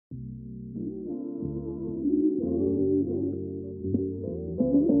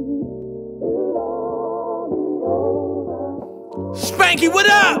Spankey, what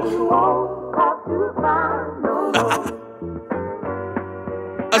up?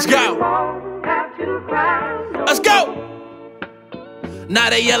 Let's go. Let's go. Now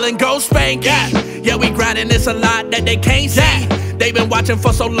they yelling, go Spankey. Yeah, we grinding this a lot that they can't see. They been watching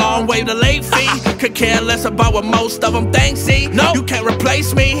for so long, wave the late fee. Could care less about what most of them think, see. No, you can't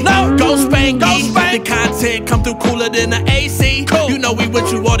replace me. No, go Spankey. The content come through cooler than the AC. Cool. You know we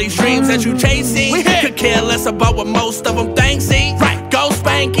with you, all these dreams that you chasing. We could care less about what most of them think, see. Right, go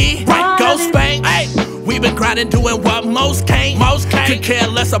Spankey. Right, go Spank. Hey. We been grinding, doing what most can't. Could care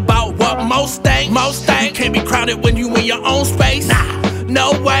less about what most think. You can't be crowded when you in your own space. Nah,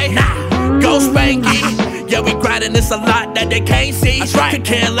 no way. Nah, go Spankey. Yeah, we grinding this a lot that they can't see. That's right. Could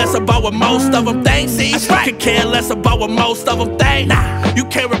care less about what most of them think, see. That's right. Could care less about what most of them think. Nah, you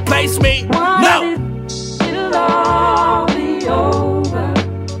can't replace me. No. It'll all be over.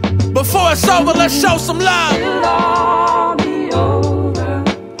 Before it's over, let's show some love. It'll all be over.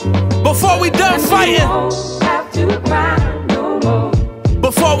 Before we done fighting. We won't have to cry no more.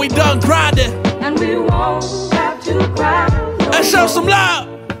 Before we done grinding. And we won't have to cry no Let's show some love.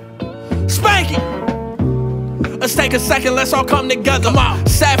 Spankey. Let's take a second, let's all come together. Come on.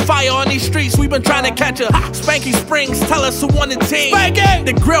 Sapphire on these streets, we been trying to catch her. Spankey Springs, tell us who won the team. Spankey!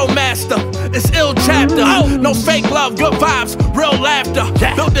 The grill master, it's ill chapter. Oh. No fake love, good vibes, real laughter.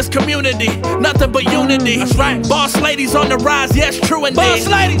 Yeah. Build this community, nothing but unity. That's right. Boss ladies on the rise, yes, true indeed. Boss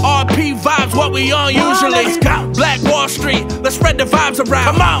ladies. RP vibes, what we on usually. Let's go. Black Wall Street, let's spread the vibes around.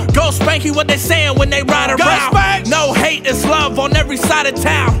 Come on. Go Spankey, what they saying when they ride around. Spank. No hate, it's love on every side of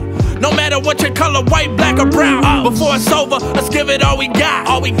town. No matter what your color, white, black, or brown. Before it's over, let's give it all we got.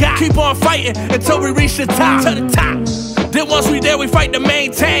 All we got. Keep on fighting until we reach the top. To the top. Then once we there, we fight to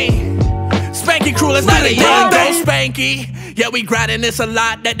maintain. Spankey crew, let's let it go Spankey. Yeah, we grinding this a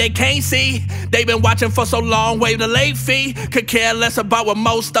lot that they can't see. They been watching for so long, wave the late fee. Could care less about what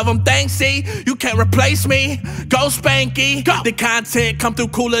most of them think, see. You can't replace me. Go Spankey. Go. The content come through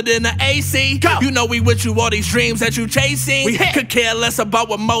cooler than the AC. Go. You know we with you, all these dreams that you chasing. We could care less about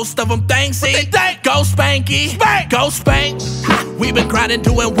what most of them think, see. What they think. Go Spankey. Spank. Go Spank. We been grinding,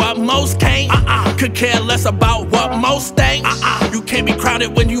 doing what most can't. Could care less about what most think. You can't be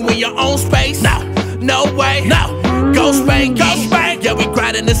crowded when you in your own space. No, no way. No. Go Spankey. Go Spank. Yeah, we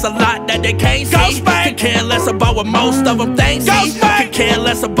grinding this a lot that they can't see. Go Spank. Could care less about what most of them think. Go Spank. Could care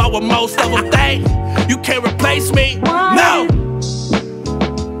less about what most of them think. You can't replace me. No.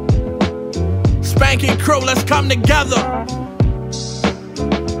 Spankey crew, let's come together.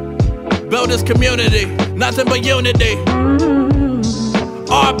 Build this community, nothing but unity.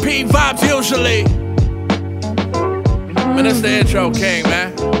 RP vibes usually. Man, that's the intro king,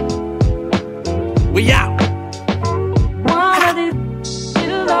 man. We out.